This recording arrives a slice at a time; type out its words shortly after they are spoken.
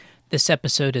This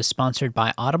episode is sponsored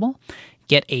by Audible.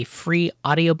 Get a free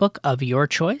audiobook of your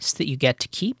choice that you get to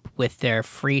keep with their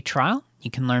free trial. You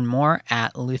can learn more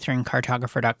at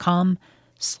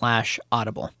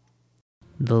lutherancartographer.com/audible.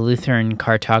 The Lutheran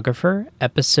Cartographer,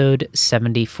 Episode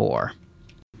 74.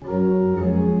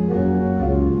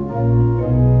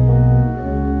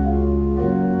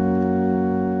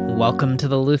 Welcome to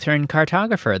the Lutheran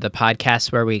Cartographer, the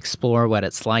podcast where we explore what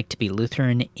it's like to be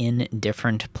Lutheran in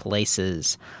different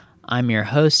places. I'm your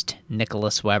host,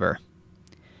 Nicholas Weber.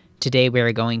 Today we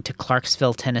are going to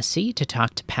Clarksville, Tennessee to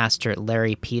talk to Pastor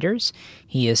Larry Peters.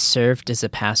 He has served as a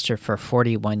pastor for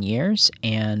 41 years,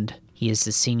 and he is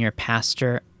the senior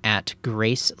pastor at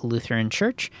Grace Lutheran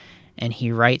Church, and he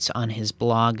writes on his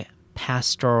blog,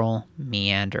 Pastoral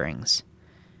Meanderings.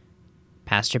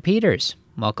 Pastor Peters,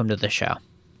 welcome to the show.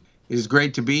 It is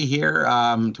great to be here,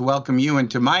 to welcome you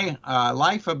into my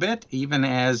life a bit, even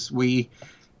as we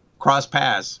cross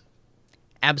paths.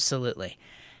 Absolutely.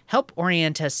 Help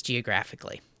orient us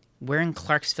geographically. We're in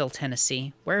Clarksville,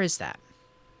 Tennessee. Where is that?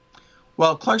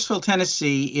 Well, Clarksville,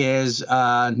 Tennessee is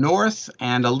north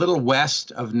and a little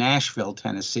west of Nashville,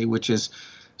 Tennessee, which is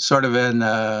sort of in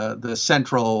the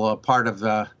central part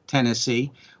of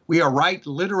Tennessee. We are right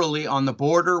literally on the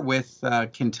border with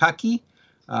Kentucky.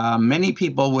 Many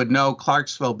people would know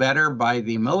Clarksville better by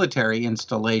the military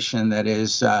installation that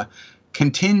is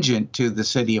contingent to the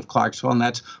city of Clarksville, and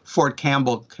that's Fort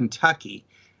Campbell, Kentucky.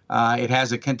 It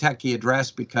has a Kentucky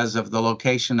address because of the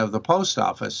location of the post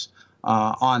office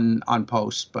on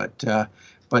post, but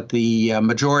the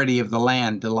majority of the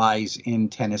land lies in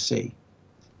Tennessee.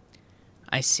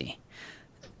 I see.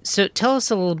 So tell us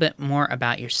a little bit more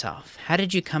about yourself. How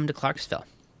did you come to Clarksville?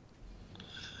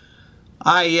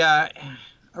 I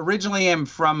originally am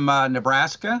from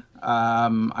Nebraska.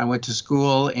 I went to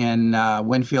school in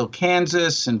Winfield,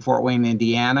 Kansas, and Fort Wayne,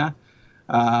 Indiana.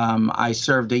 I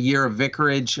served a year of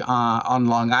vicarage on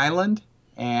Long Island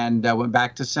and went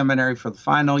back to seminary for the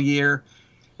final year.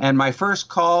 And my first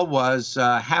call was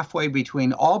halfway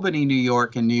between Albany, New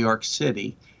York, and New York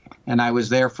City. And I was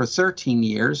there for 13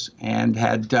 years and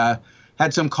had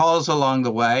some calls along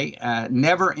the way.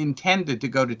 Never intended to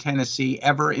go to Tennessee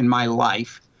ever in my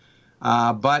life.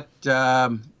 But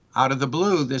out of the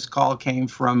blue, this call came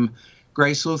from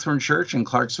Grace Lutheran Church in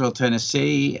Clarksville,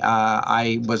 Tennessee.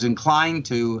 I was inclined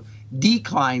to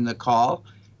decline the call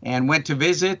and went to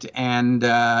visit and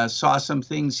saw some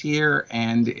things here,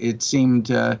 and it seemed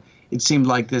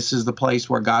like this is the place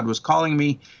where God was calling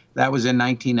me. That was in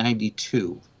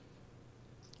 1992.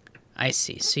 I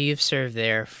see. So you've served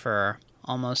there for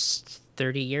almost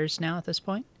 30 years now at this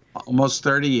point? Almost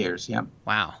 30 years, yeah.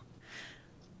 Wow.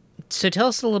 So tell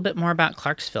us a little bit more about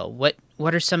Clarksville. What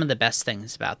are some of the best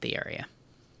things about the area?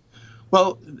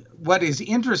 Well, what is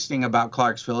interesting about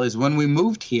Clarksville is when we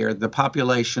moved here, the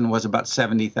population was about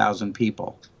 70,000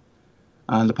 people.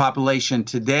 The population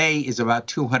today is about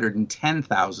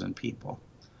 210,000 people.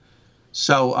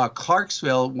 So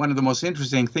Clarksville, one of the most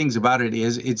interesting things about it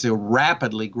is it's a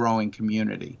rapidly growing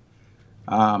community.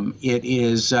 It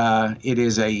is an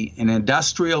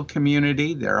industrial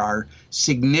community. There are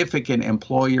significant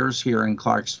employers here in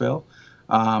Clarksville,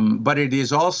 but it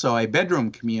is also a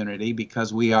bedroom community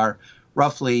because we are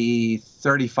roughly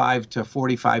 35 to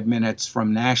 45 minutes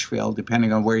from Nashville,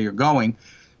 depending on where you're going.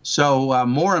 So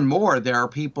more and more, there are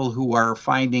people who are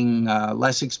finding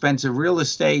less expensive real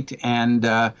estate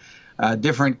and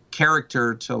different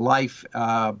character to life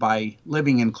by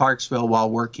living in Clarksville while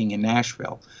working in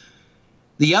Nashville.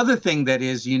 The other thing that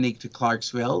is unique to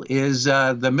Clarksville is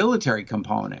the military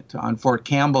component. On Fort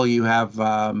Campbell, you have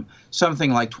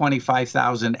something like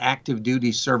 25,000 active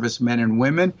duty servicemen and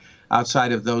women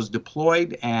outside of those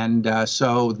deployed. And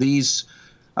so these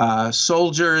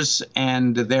soldiers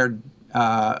and their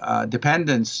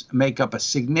dependents make up a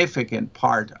significant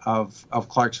part of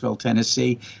Clarksville,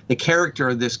 Tennessee, the character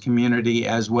of this community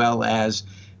as well as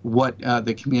what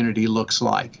the community looks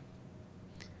like.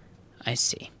 I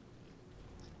see.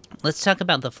 Let's talk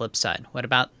about the flip side. What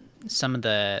about some of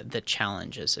the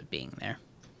challenges of being there?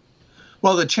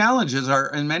 Well, the challenges are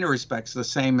in many respects the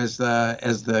same as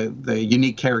the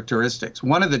unique characteristics.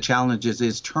 One of the challenges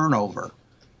is turnover.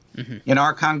 Mm-hmm. In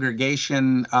our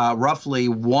congregation, roughly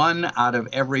 1 out of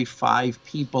every 5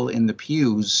 people in the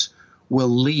pews will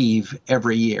leave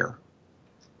every year.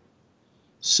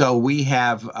 So we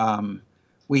have a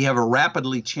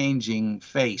rapidly changing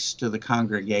face to the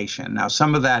congregation. Now,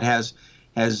 some of that has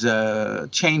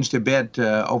changed a bit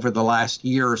over the last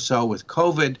year or so with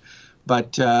COVID,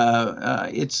 but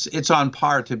it's on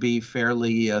par to be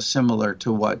fairly similar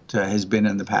to what has been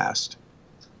in the past.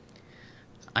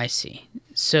 I see.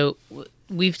 So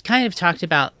we've kind of talked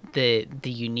about the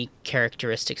unique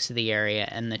characteristics of the area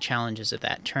and the challenges of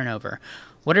that turnover,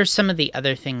 what are some of the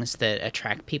other things that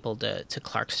attract people to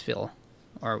Clarksville?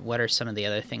 Or what are some of the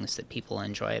other things that people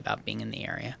enjoy about being in the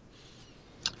area?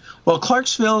 Well,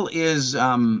 Clarksville is,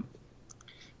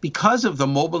 because of the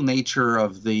mobile nature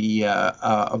of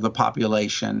the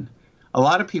population, a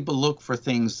lot of people look for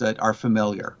things that are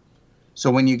familiar. So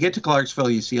when you get to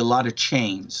Clarksville, you see a lot of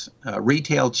chains,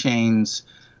 retail chains,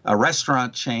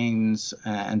 restaurant chains,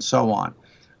 and so on.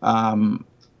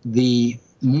 The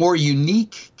more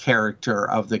unique character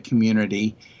of the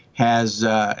community has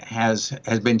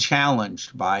been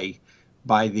challenged by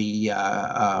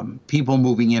the people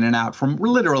moving in and out from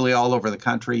literally all over the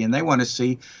country, and they want to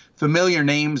see familiar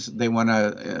names. They want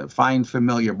to find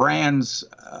familiar brands,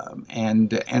 and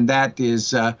that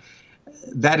is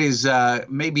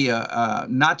maybe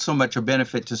not so much a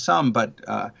benefit to some, but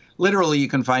literally you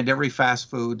can find every fast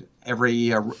food,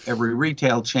 every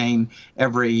retail chain,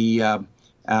 every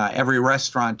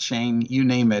restaurant chain, you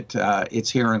name it, it's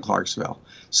here in Clarksville.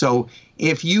 So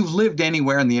if you've lived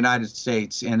anywhere in the United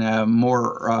States in a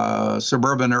more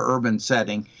suburban or urban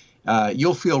setting,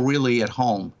 you'll feel really at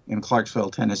home in Clarksville,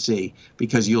 Tennessee,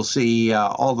 because you'll see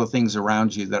all the things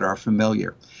around you that are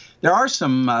familiar. There are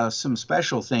some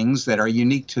special things that are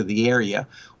unique to the area.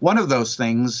 One of those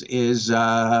things is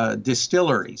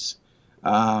distilleries.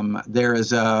 There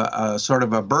is a sort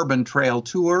of a bourbon trail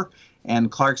tour,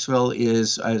 and Clarksville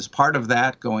is part of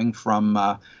that, going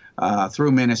from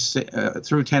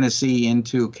through Tennessee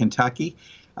into Kentucky.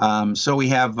 So we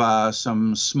have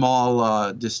some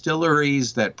small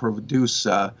distilleries that produce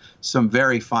some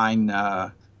very fine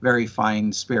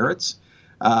spirits.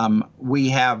 We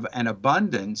have an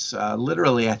abundance,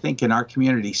 literally, I think in our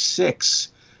community,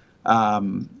 six or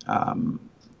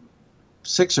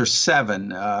seven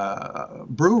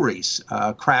breweries,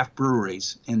 craft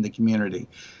breweries in the community.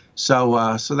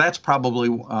 So that's probably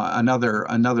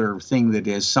another thing that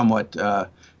is somewhat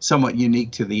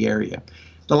unique to the area.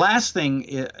 The last thing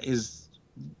is,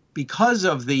 because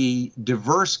of the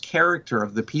diverse character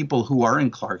of the people who are in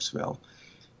Clarksville,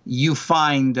 you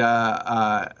find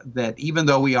that even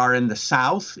though we are in the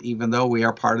South, even though we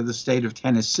are part of the state of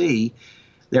Tennessee,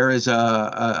 there is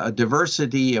a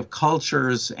diversity of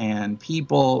cultures and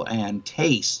people and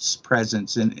tastes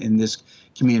present in this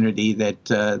community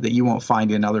that you won't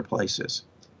find in other places.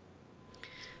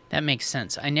 That makes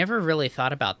sense. I never really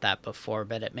thought about that before,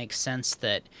 but it makes sense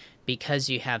that because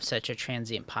you have such a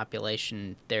transient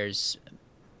population, there's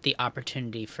the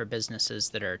opportunity for businesses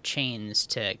that are chains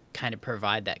to kind of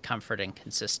provide that comfort and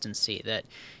consistency that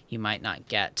you might not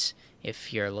get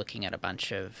if you're looking at a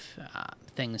bunch of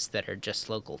things that are just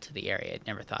local to the area. I'd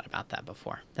never thought about that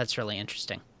before. That's really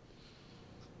interesting.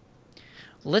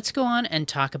 Let's go on and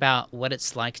talk about what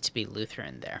it's like to be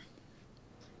Lutheran there.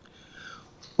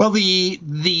 Well,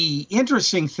 the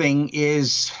interesting thing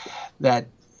is that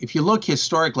if you look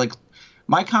historically,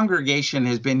 my congregation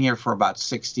has been here for about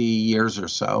 60 years or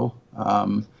so.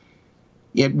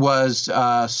 It was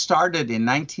started in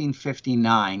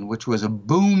 1959, which was a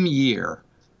boom year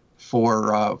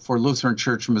for Lutheran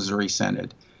Church Missouri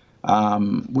Synod.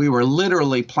 We were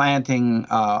literally planting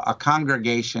a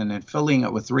congregation and filling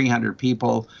it with 300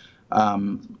 people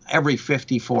every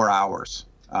 54 hours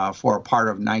for a part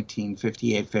of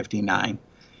 1958-59.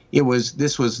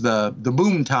 This was the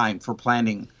boom time for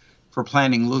planting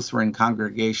Lutheran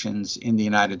congregations in the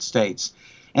United States.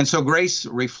 And so Grace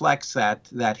reflects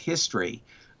that history.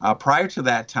 Prior to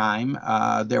that time,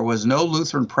 there was no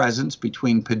Lutheran presence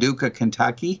between Paducah,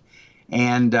 Kentucky,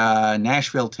 and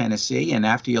Nashville, Tennessee. And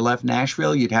after you left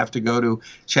Nashville, you'd have to go to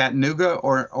Chattanooga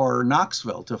or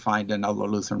Knoxville to find another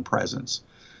Lutheran presence.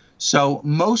 So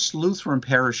most Lutheran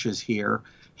parishes here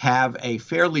have a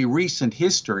fairly recent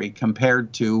history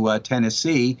compared to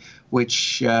Tennessee,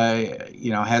 which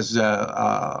has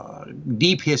a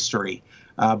deep history,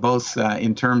 both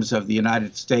in terms of the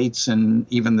United States and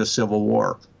even the Civil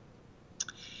War.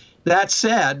 That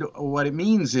said, what it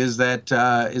means is that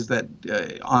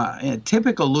a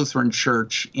typical Lutheran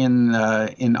church in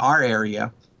our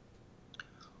area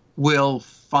will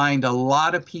find a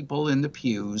lot of people in the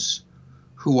pews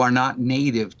who are not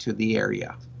native to the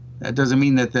area. That doesn't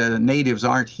mean that the natives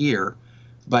aren't here,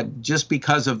 but just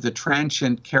because of the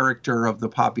transient character of the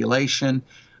population,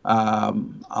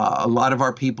 a lot of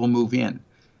our people move in.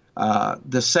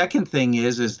 The second thing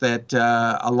is that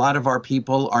a lot of our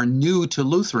people are new to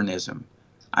Lutheranism.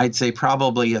 I'd say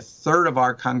probably a third of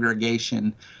our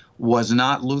congregation was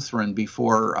not Lutheran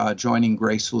before joining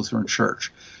Grace Lutheran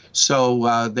Church.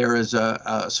 So there is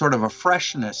a sort of a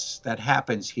freshness that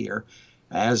happens here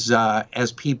as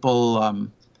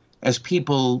people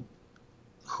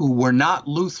who were not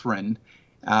Lutheran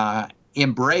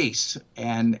embrace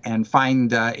and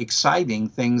find exciting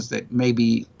things that may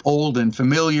be old and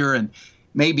familiar and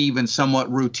maybe even somewhat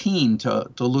routine to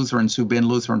Lutherans who've been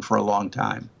Lutheran for a long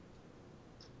time.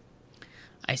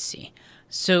 I see.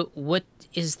 So what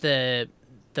is the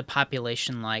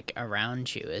population like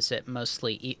around you? Is it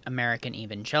mostly American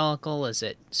evangelical? Is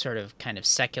it sort of kind of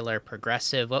secular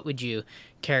progressive? What would you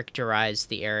characterize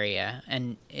the area?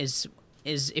 And is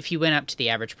if you went up to the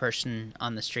average person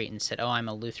on the street and said, "Oh, I'm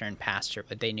a Lutheran pastor,"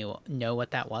 would they know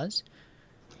what that was?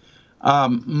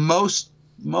 Most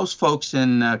folks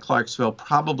in Clarksville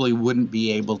probably wouldn't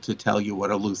be able to tell you what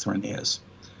a Lutheran is.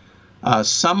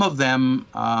 Some of them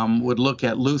would look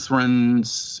at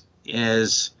Lutherans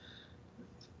as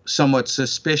somewhat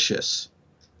suspicious,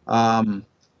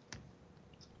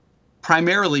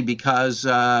 primarily because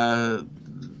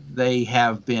they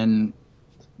have been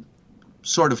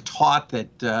sort of taught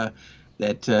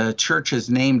that church is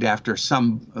named after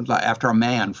a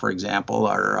man, for example,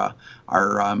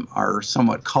 are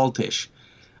somewhat cultish.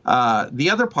 The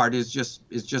other part is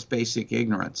just basic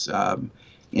ignorance.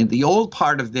 In the old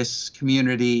part of this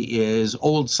community is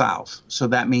Old South, so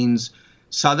that means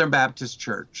Southern Baptist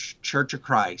Church, Church of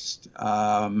Christ,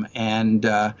 and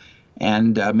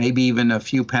maybe even a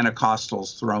few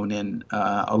Pentecostals thrown in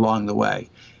along the way.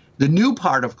 The new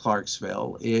part of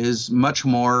Clarksville is much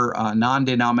more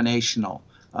non-denominational.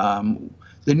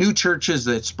 The new churches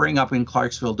that spring up in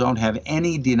Clarksville don't have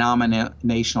any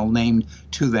denominational name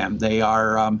to them. They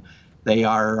are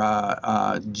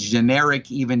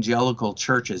generic evangelical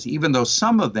churches, even though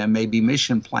some of them may be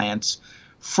mission plants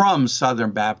from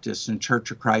Southern Baptist and Church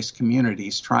of Christ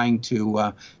communities trying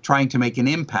to make an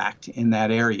impact in that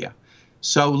area.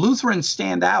 So Lutherans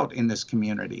stand out in this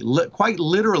community. Quite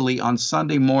literally on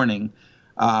Sunday morning,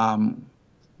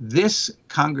 this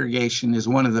congregation is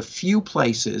one of the few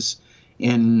places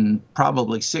in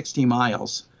probably 60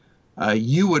 miles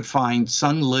you would find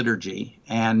sung liturgy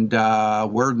and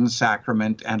word and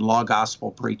sacrament and law gospel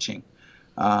preaching.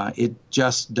 It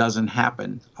just doesn't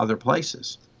happen other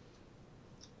places.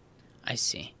 I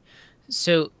see.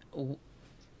 So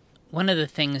one of the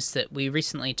things that we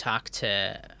recently talked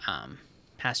to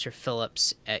Pastor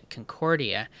Phillips at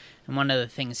Concordia, and one of the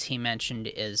things he mentioned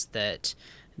is that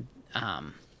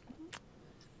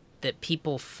that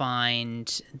people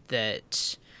find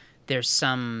that there's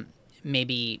some,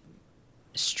 maybe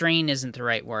strain isn't the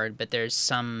right word, but there's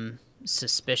some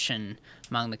suspicion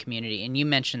among the community. And you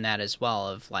mentioned that as well,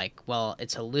 of like, well,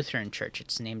 it's a Lutheran church,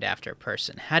 it's named after a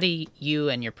person. How do you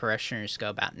and your parishioners go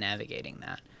about navigating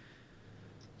that?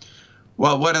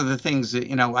 Well, one of the things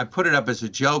that, I put it up as a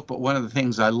joke, but one of the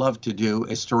things I love to do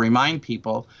is to remind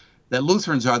people that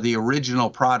Lutherans are the original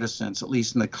Protestants, at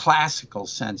least in the classical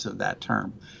sense of that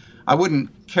term. I wouldn't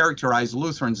characterize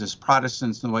Lutherans as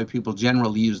Protestants in the way people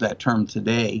generally use that term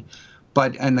today,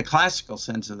 but in the classical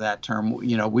sense of that term,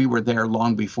 we were there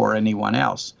long before anyone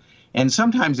else. And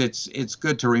sometimes it's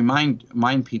good to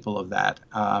remind people of that.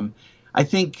 I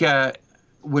think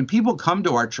when people come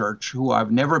to our church who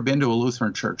have never been to a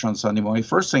Lutheran church on Sunday morning,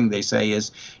 first thing they say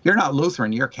is, "You're not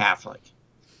Lutheran, you're Catholic."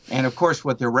 And of course,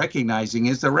 what they're recognizing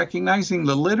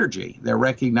the liturgy. They're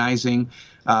recognizing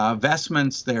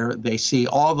vestments. They see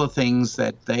all the things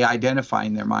that they identify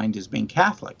in their mind as being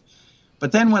Catholic.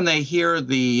 But then when they hear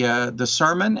the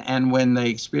sermon and when they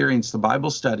experience the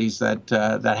Bible studies that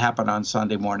happen on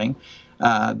Sunday morning,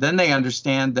 then they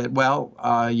understand that, well,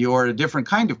 you're a different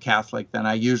kind of Catholic than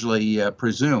I usually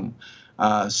presume.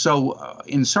 So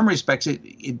in some respects,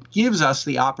 it gives us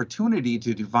the opportunity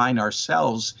to define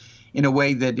ourselves in a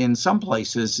way that in some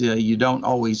places you don't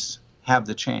always have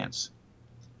the chance.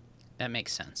 That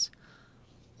makes sense.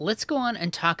 Let's go on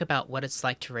and talk about what it's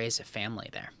like to raise a family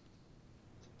there.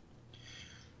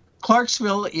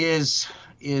 Clarksville is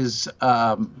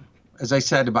as I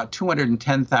said, about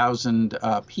 210,000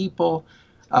 people.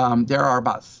 There are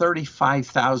about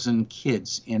 35,000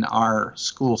 kids in our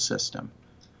school system.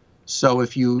 So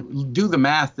if you do the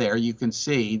math there, you can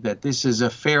see that this is a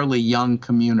fairly young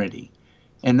community.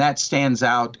 And that stands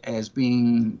out as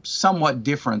being somewhat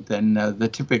different than the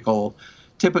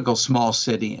typical small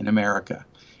city in America.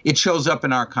 It shows up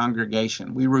in our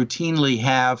congregation. We routinely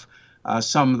have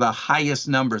some of the highest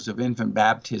numbers of infant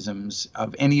baptisms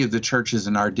of any of the churches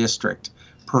in our district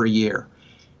per year.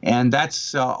 And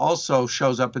that's also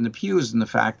shows up in the pews in the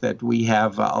fact that we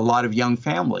have a lot of young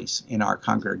families in our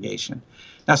congregation.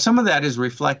 Now, some of that is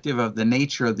reflective of the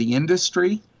nature of the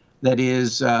industry that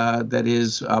is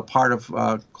part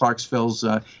of Clarksville's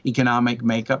economic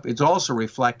makeup. It's also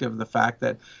reflective of the fact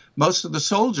that most of the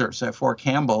soldiers at Fort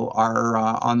Campbell are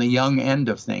on the young end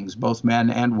of things, both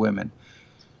men and women.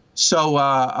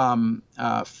 So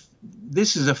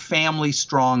this is a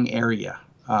family-strong area.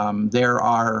 There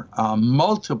are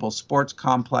multiple sports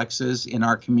complexes in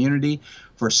our community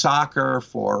for soccer,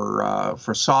 for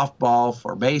softball,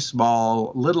 for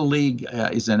baseball. Little League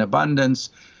is in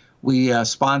abundance. We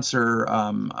sponsor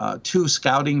 2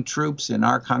 scouting troops in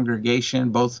our congregation,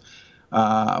 both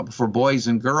for boys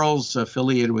and girls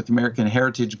affiliated with American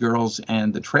Heritage Girls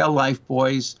and the Trail Life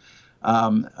Boys.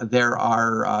 There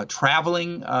are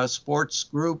traveling sports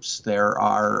groups.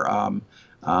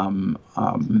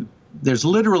 There's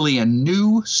literally a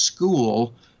new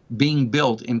school being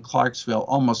built in Clarksville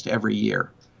almost every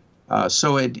year.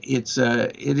 So it is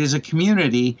a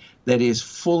community that is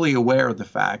fully aware of the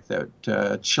fact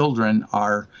that children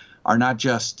are not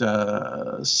just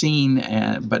seen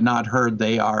but not heard.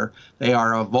 They are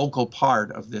a vocal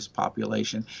part of this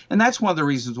population, and that's one of the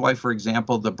reasons why, for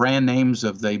example, the brand names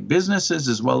of the businesses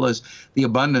as well as the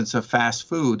abundance of fast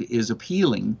food is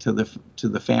appealing to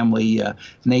the family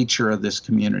nature of this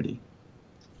community.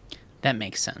 That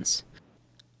makes sense.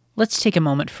 Let's take a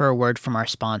moment for a word from our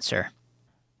sponsor.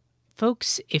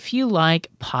 Folks, if you like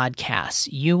podcasts,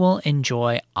 you will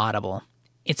enjoy Audible.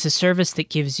 It's a service that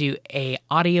gives you an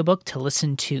audiobook to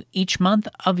listen to each month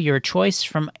of your choice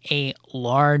from a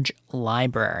large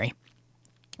library.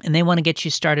 And they want to get you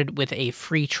started with a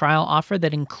free trial offer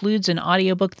that includes an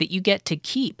audiobook that you get to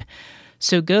keep.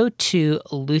 So go to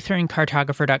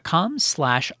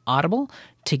lutherancartographer.com/audible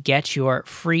to get your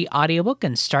free audiobook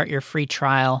and start your free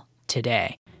trial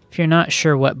today. If you're not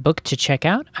sure what book to check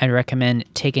out, I'd recommend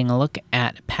taking a look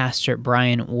at Pastor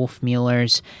Brian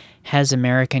Wolfmueller's Has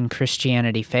American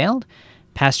Christianity Failed?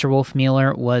 Pastor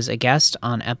Wolfmueller was a guest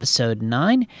on episode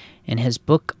 9, and his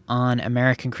book on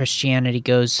American Christianity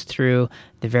goes through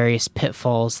the various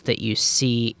pitfalls that you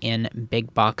see in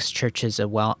big box churches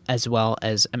as well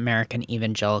as American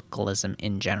evangelicalism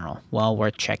in general. Well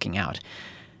worth checking out.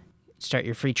 Start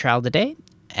your free trial today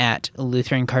at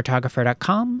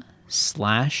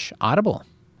lutherancartographer.com/audible.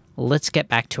 Let's get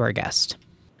back to our guest.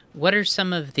 What are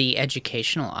some of the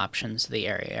educational options of the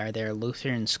area? Are there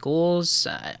Lutheran schools?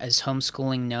 Is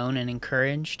homeschooling known and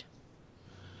encouraged?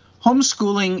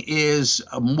 Homeschooling is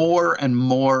more and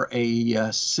more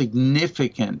a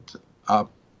significant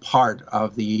part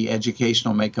of the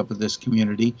educational makeup of this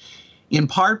community, in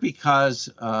part because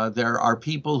there are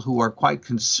people who are quite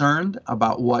concerned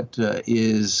about what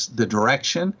is the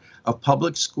direction of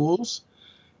public schools.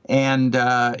 And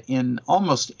in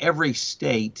almost every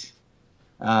state,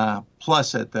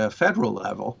 plus at the federal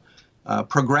level,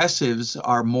 progressives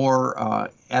are more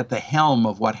at the helm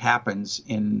of what happens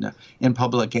in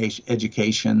public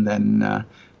education than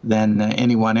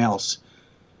anyone else.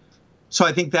 So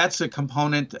I think that's a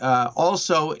component.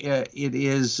 Also, it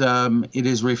is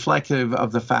reflective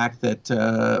of the fact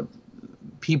that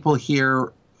people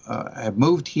here have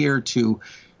moved here to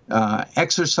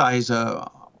exercise a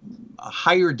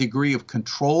higher degree of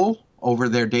control over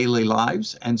their daily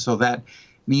lives, and so that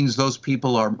means those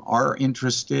people are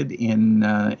interested in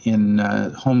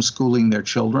homeschooling their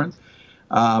children.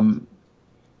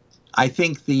 I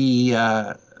think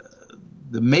the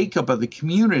makeup of the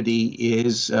community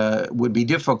would be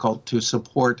difficult to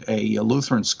support a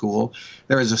Lutheran school.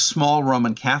 There is a small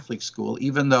Roman Catholic school,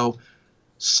 even though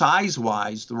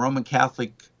size-wise, there were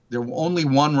only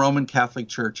one Roman Catholic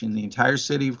church in the entire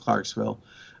city of Clarksville.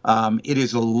 It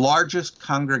is the largest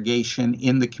congregation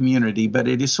in the community, but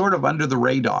it is sort of under the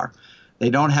radar. They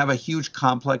don't have a huge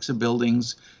complex of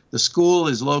buildings. The school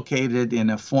is located in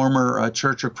a former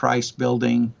Church of Christ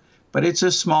building, but it's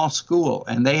a small school,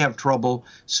 and they have trouble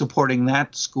supporting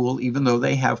that school, even though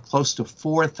they have close to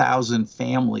 4,000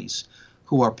 families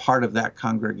who are part of that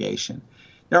congregation.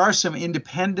 There are some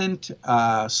independent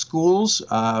schools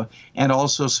and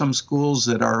also some schools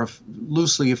that are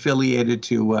loosely affiliated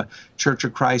to Church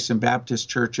of Christ and Baptist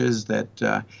churches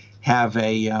that have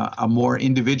a more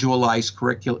individualized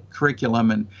curriculum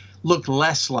and look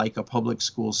less like a public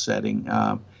school setting.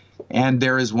 And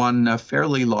there is one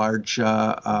fairly large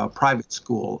private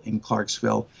school in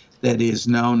Clarksville that is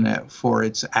known for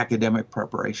its academic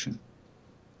preparation.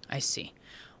 I see.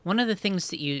 One of the things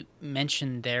that you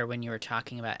mentioned there when you were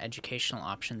talking about educational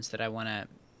options that I want to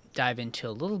dive into a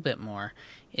little bit more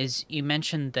is you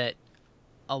mentioned that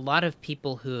a lot of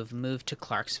people who have moved to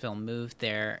Clarksville moved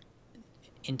there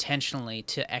intentionally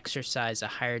to exercise a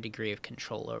higher degree of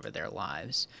control over their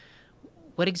lives.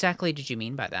 What exactly did you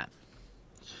mean by that?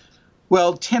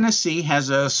 Well, Tennessee has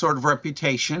a sort of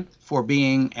reputation for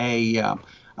being a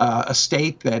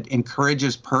state that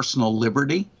encourages personal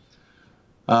liberty.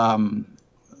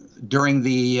 During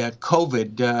the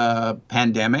COVID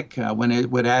pandemic, when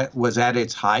it was at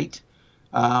its height,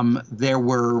 There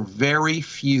were very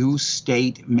few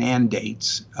state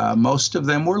mandates. Most of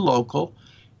them were local.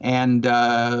 And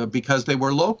because they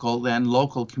were local, then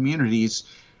local communities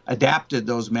adapted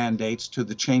those mandates to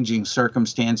the changing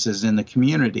circumstances in the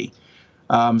community.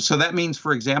 So that means,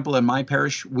 for example, in my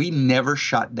parish, we never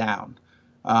shut down.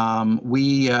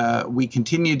 We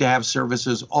continued to have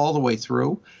services all the way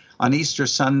through. On Easter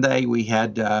Sunday, we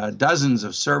had dozens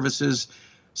of services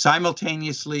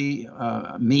simultaneously,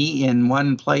 me in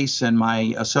one place and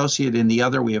my associate in the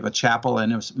other. We have a chapel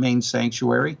and a main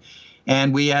sanctuary.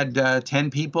 And we had 10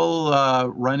 people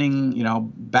running,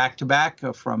 back to back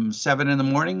from 7 in the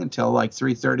morning until like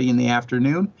 3:30 in the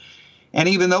afternoon. And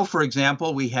even though, for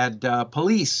example, we had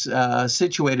police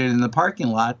situated in the parking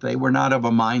lot, they were not of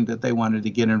a mind that they wanted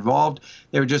to get involved.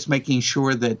 They were just making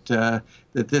sure that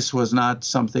that this was not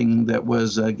something that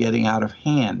was getting out of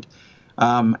hand.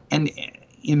 And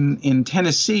in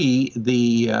Tennessee,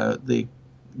 the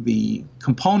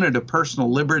component of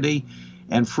personal liberty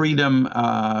and freedom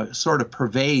sort of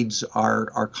pervades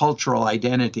our cultural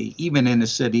identity, even in a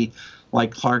city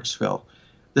like Clarksville.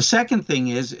 The second thing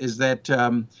is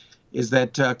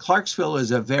that Clarksville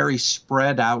is a very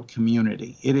spread out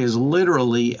community. It is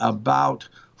literally about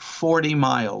 40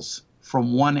 miles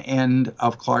from one end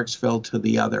of Clarksville to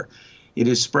the other. It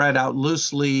is spread out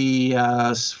loosely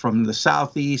from the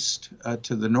southeast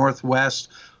to the northwest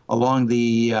along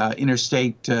the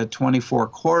Interstate 24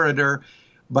 corridor.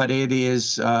 But it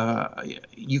is,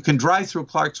 you can drive through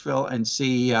Clarksville and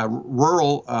see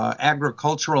rural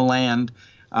agricultural land,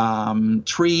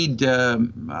 treed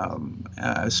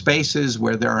spaces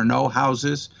where there are no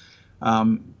houses.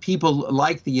 People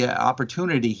like the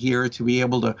opportunity here to be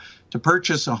able to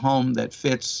purchase a home that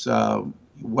fits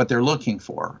what they're looking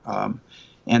for.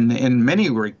 And in many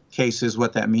cases,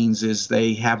 what that means is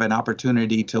they have an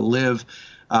opportunity to live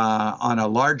on a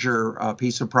larger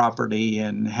piece of property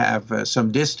and have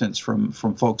some distance from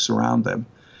folks around them.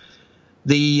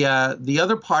 The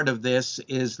other part of this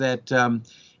is that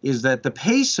the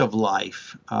pace of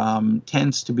life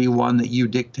tends to be one that you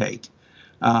dictate.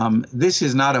 This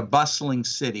is not a bustling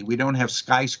city. We don't have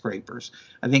skyscrapers.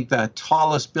 I think the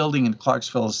tallest building in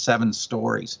Clarksville is 7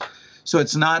 stories. So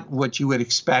it's not what you would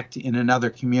expect in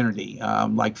another community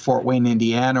like Fort Wayne,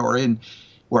 Indiana, or in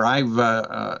where I've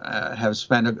have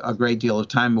spent a great deal of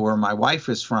time, where my wife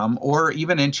is from, or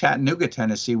even in Chattanooga,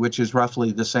 Tennessee, which is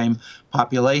roughly the same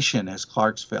population as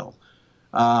Clarksville.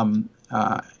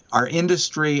 Our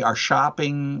industry, our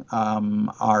shopping,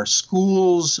 our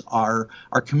schools, our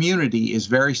community is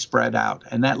very spread out,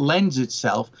 and that lends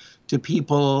itself to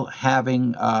people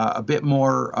having a bit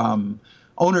more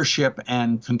ownership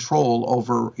and control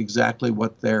over exactly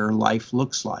what their life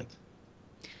looks like.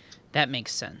 That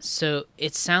makes sense. So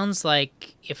it sounds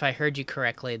like, if I heard you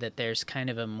correctly, that there's kind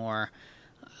of a more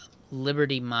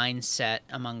liberty mindset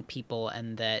among people,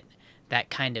 and that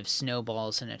kind of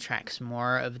snowballs and attracts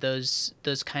more of those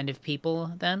kind of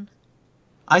people then?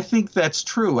 I think that's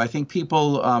true. I think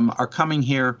people are coming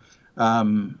here.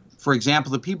 For example,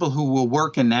 the people who will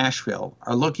work in Nashville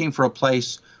are looking for a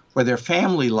place where their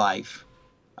family life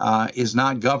is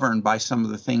not governed by some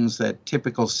of the things that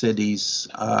typical cities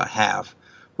have.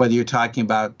 Whether you're talking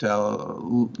about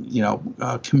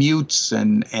commutes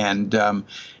and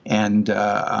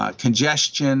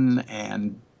congestion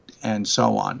and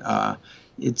so on,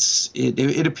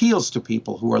 it appeals to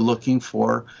people who are looking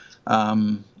for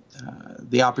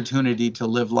the opportunity to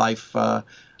live life a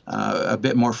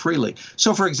bit more freely.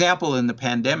 So, for example, in the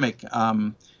pandemic,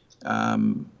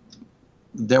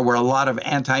 there were a lot of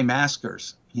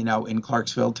anti-maskers, in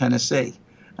Clarksville, Tennessee,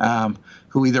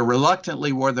 who either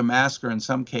reluctantly wore the mask or in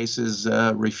some cases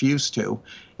refused to,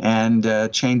 and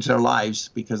changed their lives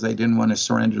because they didn't want to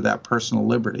surrender that personal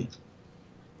liberty.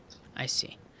 I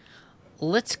see.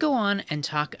 Let's go on and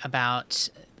talk about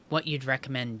what you'd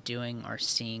recommend doing or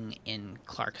seeing in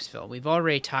Clarksville. We've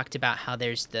already talked about how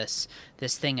there's this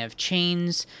thing of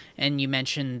chains, and you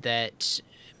mentioned that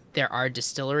there are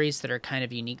distilleries that are kind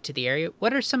of unique to the area.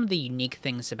 What are some of the unique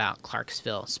things about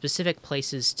Clarksville, specific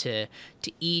places to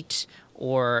eat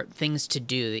or things to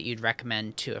do that you'd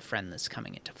recommend to a friend that's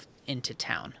coming into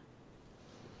town?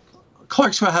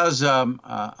 Clarksville has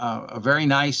a very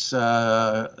nice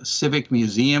civic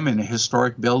museum in a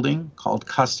historic building called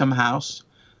Custom House.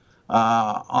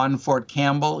 On Fort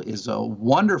Campbell is a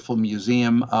wonderful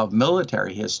museum of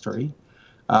military history.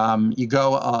 You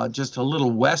go just a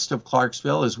little west of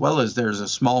Clarksville, as well as there's a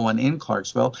small one in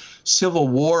Clarksville, Civil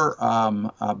War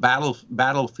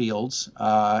battlefields,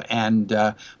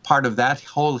 and part of that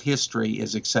whole history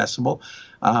is accessible.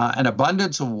 An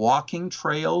abundance of walking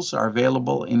trails are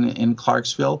available in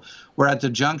Clarksville. We're at the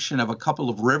junction of a couple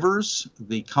of rivers,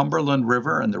 the Cumberland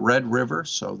River and the Red River,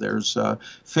 so there's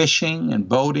fishing and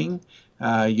boating.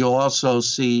 You'll also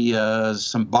see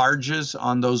some barges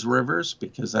on those rivers,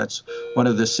 because that's one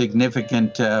of the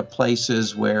significant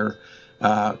places where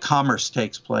commerce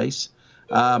takes place.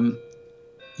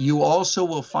 You also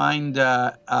will find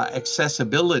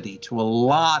accessibility to a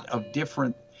lot of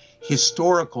different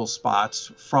historical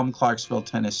spots from Clarksville,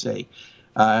 Tennessee.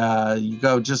 You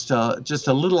go just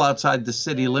a little outside the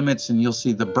city limits, and you'll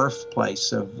see the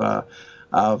birthplace of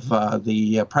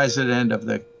the president of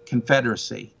the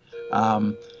Confederacy.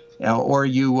 Or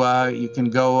you can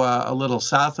go a little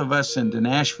south of us into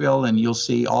Nashville, and you'll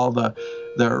see all the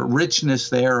richness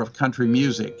there of country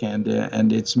music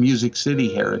and its Music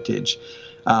City heritage.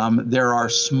 There are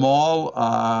small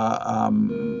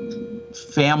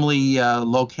family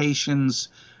locations,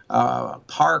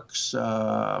 parks,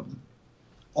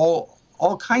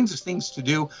 all kinds of things to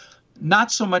do.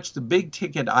 Not so much the big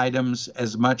ticket items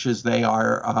as much as they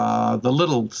are the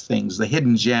little things, the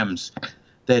hidden gems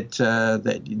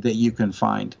that you can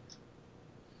find.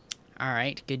 All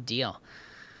right, good deal.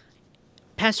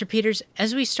 Pastor Peters,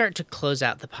 as we start to close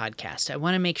out the podcast, I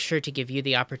want to make sure to give you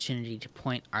the opportunity to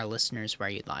point our listeners where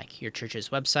you'd like. Your church's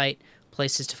website,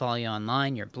 places to follow you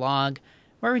online, your blog.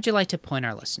 Where would you like to point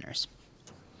our listeners?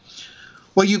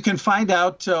 Well, you can find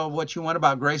out what you want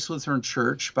about Grace Lutheran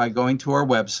Church by going to our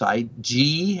website,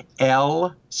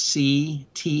 glctn.org.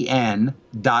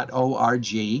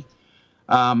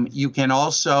 You can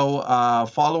also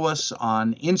follow us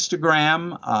on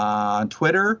Instagram, on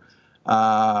Twitter.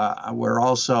 We're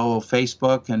also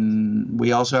Facebook, and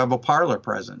we also have a Parler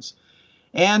presence.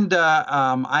 And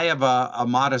I have a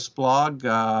modest blog,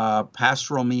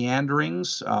 Pastoral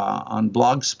Meanderings, on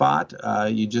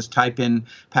Blogspot. You just type in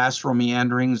Pastoral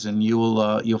Meanderings, and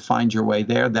you'll find your way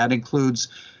there. That includes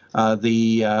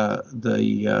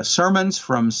the sermons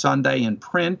from Sunday in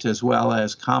print, as well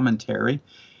as commentary.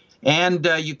 And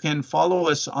you can follow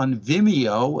us on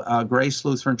Vimeo, Grace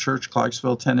Lutheran Church,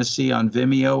 Clarksville, Tennessee, on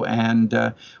Vimeo,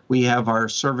 and we have our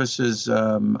services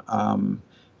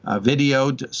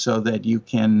videoed so that you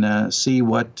can see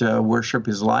what worship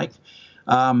is like.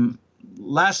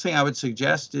 Last thing I would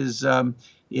suggest is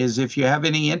if you have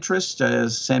any interest,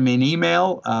 send me an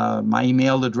email. My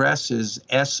email address is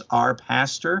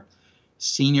srpastor,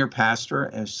 senior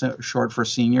pastor, short for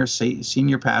senior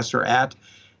pastor at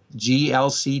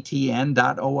glctn.org,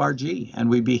 and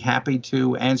we'd be happy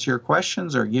to answer your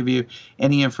questions or give you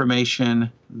any information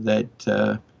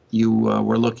that you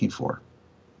were looking for.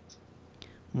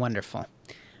 Wonderful.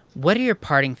 What are your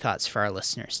parting thoughts for our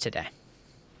listeners today?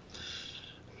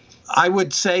 I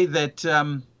would say that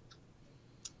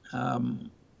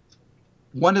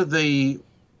one of the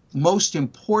most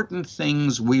important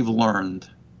things we've learned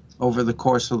over the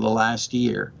course of the last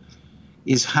year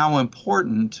is how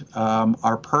important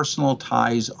our personal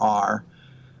ties are,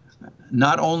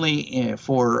 not only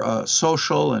for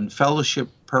social and fellowship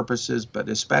purposes, but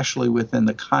especially within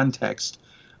the context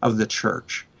of the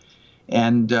church.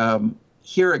 And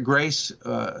here at Grace,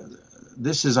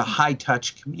 this is a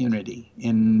high-touch community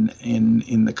in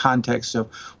the context of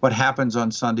what happens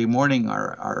on Sunday morning,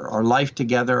 our life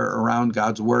together around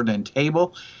God's Word and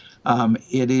table.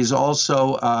 It is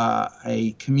also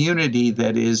a community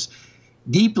that is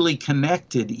deeply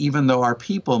connected, even though our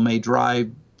people may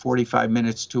drive 45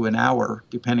 minutes to an hour,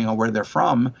 depending on where they're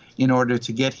from, in order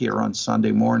to get here on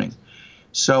Sunday morning.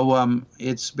 So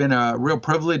it's been a real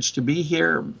privilege to be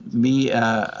here. Me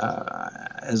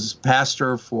as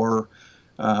pastor for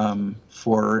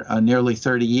nearly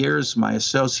 30 years. My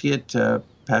associate,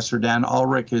 Pastor Dan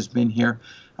Ulrich, has been here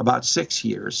about 6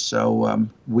 years. So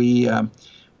we have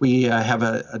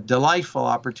a delightful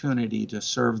opportunity to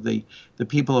serve the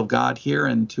people of God here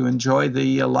and to enjoy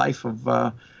the life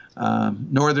of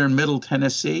northern Middle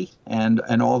Tennessee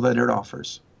and all that it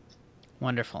offers.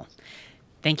 Wonderful.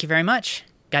 Thank you very much.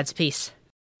 God's peace.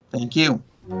 Thank you.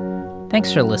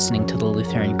 Thanks for listening to the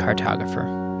Lutheran Cartographer.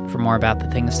 For more about the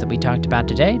things that we talked about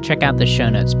today, check out the show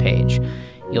notes page.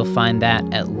 You'll find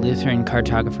that at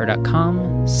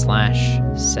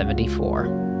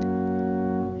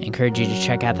lutherancartographer.com/74. I encourage you to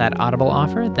check out that Audible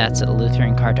offer. That's at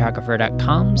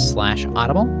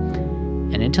lutherancartographer.com/audible.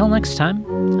 And until next time,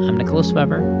 I'm Nicholas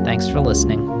Weber. Thanks for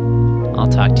listening. I'll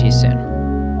talk to you soon.